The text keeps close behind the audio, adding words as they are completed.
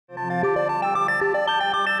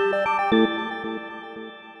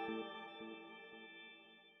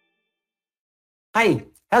Hi,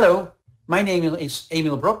 hello. My name is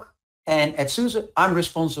Emiel Brok, and at SUSE, I'm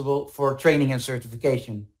responsible for training and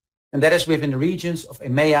certification, and that is within the regions of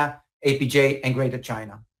EMEA, APJ, and Greater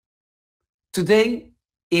China. Today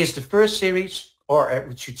is the first series, or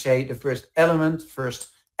I should say the first element, first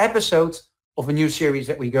episode of a new series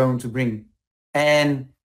that we're going to bring. And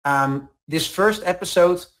this first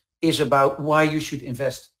episode is about why you should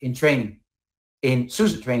invest in training, in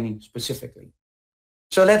SUSE training specifically.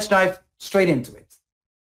 So let's dive straight into it.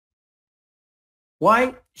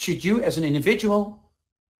 Why should you as an individual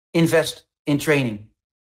invest in training?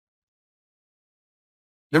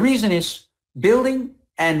 The reason is building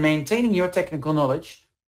and maintaining your technical knowledge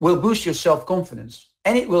will boost your self-confidence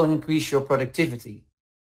and it will increase your productivity.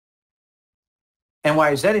 And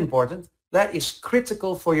why is that important? That is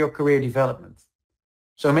critical for your career development.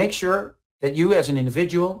 So make sure that you as an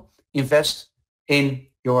individual invest in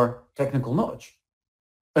your technical knowledge.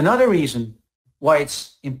 Another reason why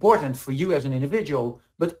it's important for you as an individual,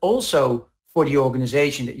 but also for the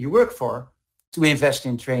organization that you work for to invest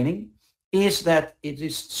in training, is that it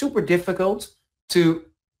is super difficult to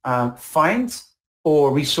find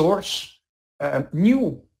or resource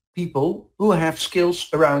new people who have skills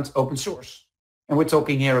around open source. And we're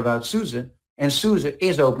talking here about SUSE, and SUSE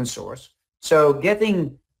is open source. So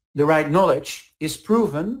getting the right knowledge is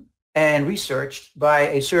proven and researched by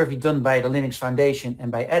a survey done by the Linux Foundation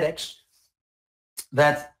and by edX,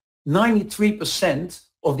 that 93%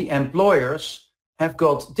 of the employers have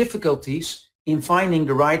got difficulties in finding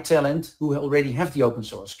the right talent who already have the open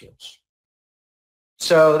source skills.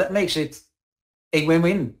 So that makes it a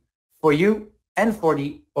win-win for you and for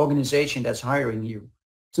the organization that's hiring you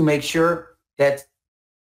to make sure that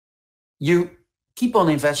you keep on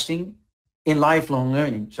investing in lifelong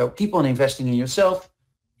learning. So keep on investing in yourself.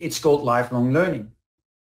 It's called lifelong learning.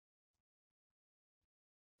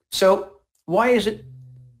 So why is it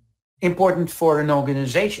important for an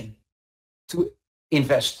organization to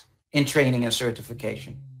invest in training and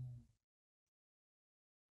certification?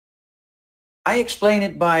 I explain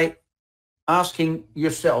it by asking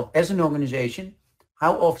yourself as an organization,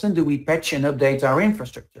 how often do we patch and update our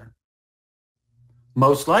infrastructure?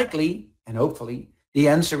 Most likely, and hopefully, the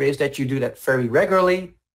answer is that you do that very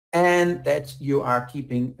regularly and that you are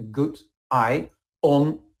keeping a good eye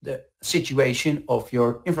on the situation of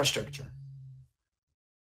your infrastructure.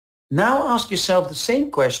 Now ask yourself the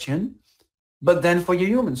same question, but then for your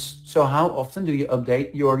humans. So how often do you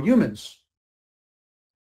update your humans?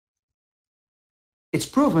 It's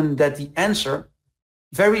proven that the answer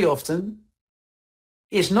very often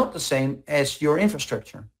is not the same as your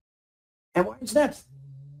infrastructure. And why is that?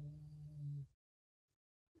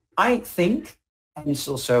 I think, and it's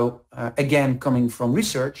also, again, coming from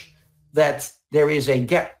research, that there is a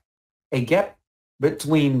gap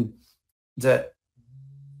between the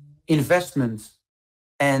investment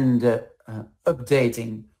and the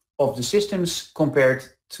updating of the systems compared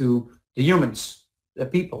to the humans, the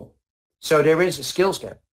people. So there is a skills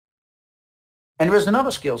gap. And there is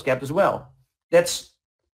another skills gap as well. That's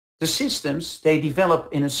the systems, they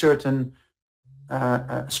develop in a certain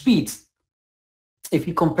speed. If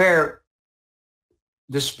you compare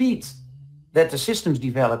the speed that the systems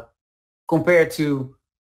develop compared to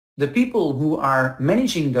the people who are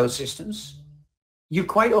managing those systems, you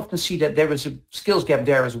quite often see that there is a skills gap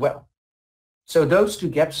there as well. So those two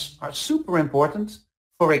gaps are super important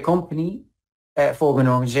for a company, for an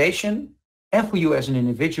organization, and for you as an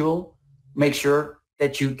individual. Make sure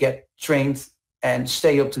that you get trained and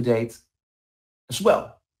stay up to date as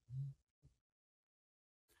well.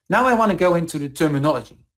 Now I want to go into the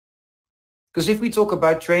terminology. Because if we talk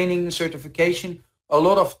about training and certification, a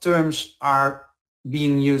lot of terms are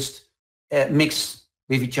being used mixed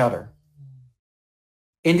with each other.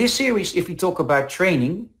 In this series, if we talk about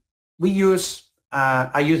training, we use,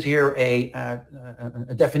 I use here a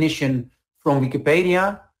definition from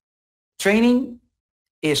Wikipedia. Training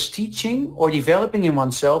is teaching or developing in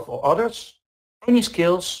oneself or others any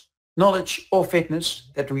skills, knowledge, or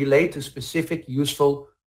fitness that relate to specific useful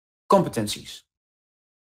competencies.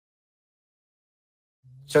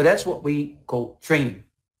 So that's what we call training.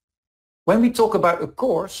 When we talk about a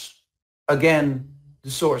course, again,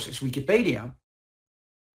 the source is Wikipedia.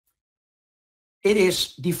 It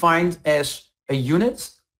is defined as a unit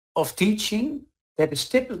of teaching that is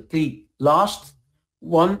typically lasts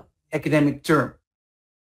one academic term.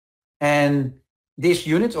 And this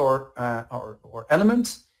unit or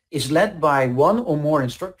element is led by one or more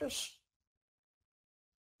instructors,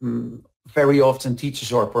 very often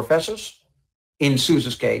teachers or professors, in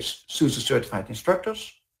SUSE's case, SUSE certified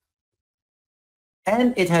instructors,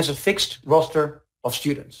 and it has a fixed roster of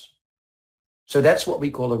students. So that's what we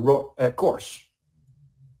call a course.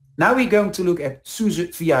 Now we're going to look at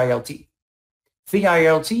SUSE VILT.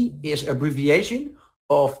 VILT is abbreviation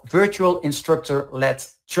of Virtual Instructor-Led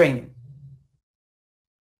Training.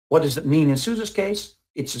 What does that mean in SUSE's case?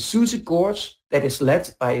 It's a SUSE course that is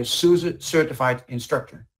led by a SUSE certified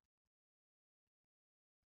instructor.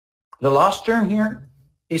 The last term here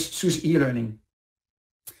is SUSE e-learning.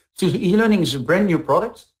 SUSE e-learning is a brand new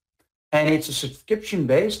product, and it's a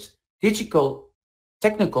subscription-based digital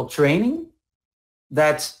technical training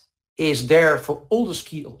that is there for all the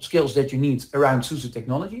skills that you need around SUSE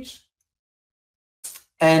technologies.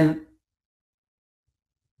 And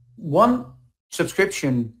one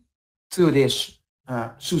subscription to this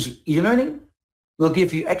SUSE e-learning will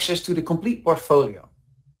give you access to the complete portfolio.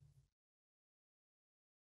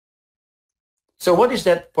 So what is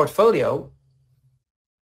that portfolio?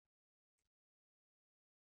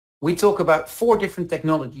 We talk about 4 different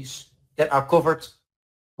technologies that are covered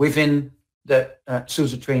within the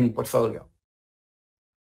SUSE training portfolio.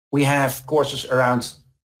 We have courses around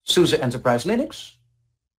SUSE Enterprise Linux,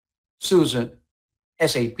 SUSE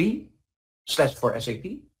SAP/for SAP,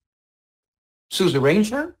 SUSE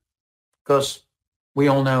Ranger, because we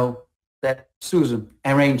all know that SUSE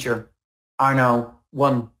and Ranger are now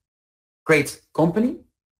one great company,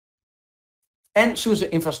 and SUSE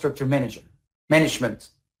Infrastructure Management,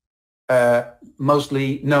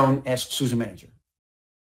 mostly known as SUSE Manager.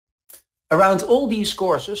 Around all these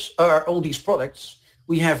courses, or all these products,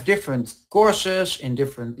 we have different courses in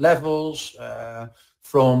different levels,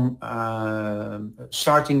 from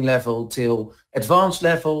starting level till advanced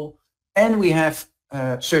level, and we have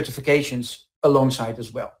certifications alongside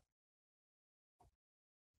as well.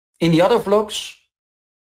 In the other vlogs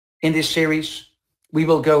in this series, we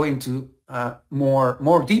will go into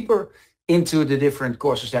more deeper into the different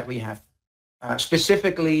courses that we have,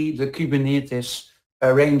 specifically the Kubernetes,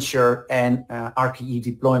 Ranger, and RKE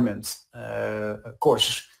deployment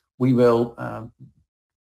courses. We will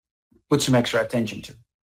put some extra attention to.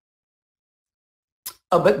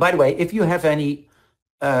 Oh, but by the way, if you have any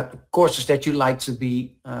courses that you'd like to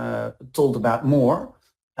be told about more,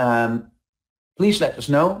 please let us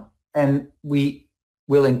know, and we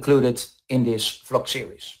will include it in this vlog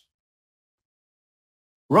series.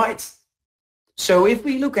 Right. So if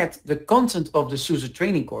we look at the content of the SUSE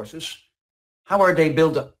training courses, how are they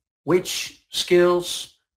built up? Which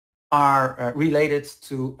skills are related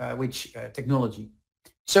to which technology?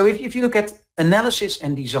 So if you look at analysis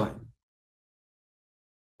and design,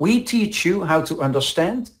 we teach you how to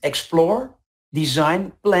understand, explore,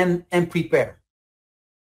 design, plan, and prepare.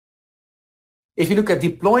 If you look at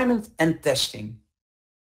deployment and testing,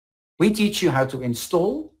 we teach you how to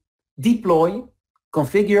install, deploy,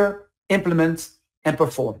 configure, implement, and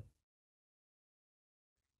perform.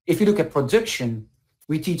 If you look at production,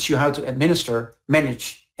 we teach you how to administer,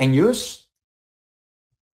 manage, and use.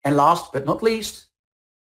 And last but not least,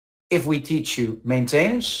 if we teach you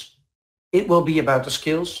maintenance, it will be about the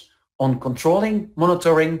skills on controlling,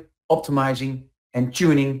 monitoring, optimizing, and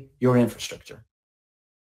tuning your infrastructure.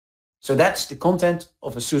 So that's the content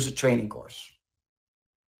of a SUSE training course.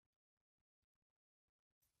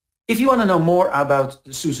 If you want to know more about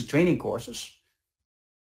the SUSE training courses,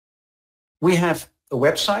 we have a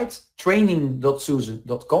website,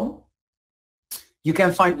 training.suse.com. You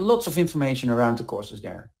can find lots of information around the courses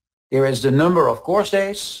there. There is the number of course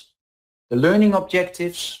days, the learning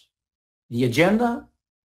objectives, the agenda,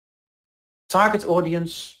 target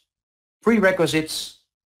audience, prerequisites,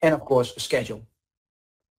 and of course, a schedule.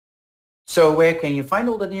 So where can you find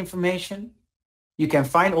all that information? You can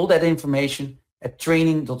find all that information at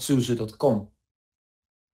training.suse.com.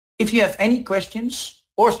 If you have any questions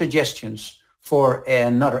or suggestions for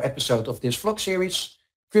another episode of this vlog series,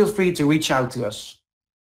 feel free to reach out to us.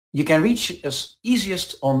 You can reach us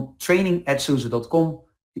easiest on training@suse.com,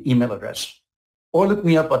 the email address, or look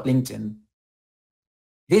me up at LinkedIn.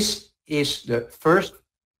 This is the first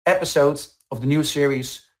episode of the new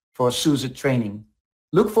series for SUSE training.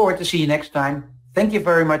 Look forward to see you next time. Thank you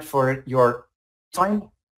very much for your time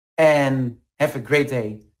and have a great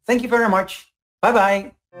day. Thank you very much.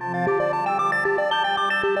 Bye-bye.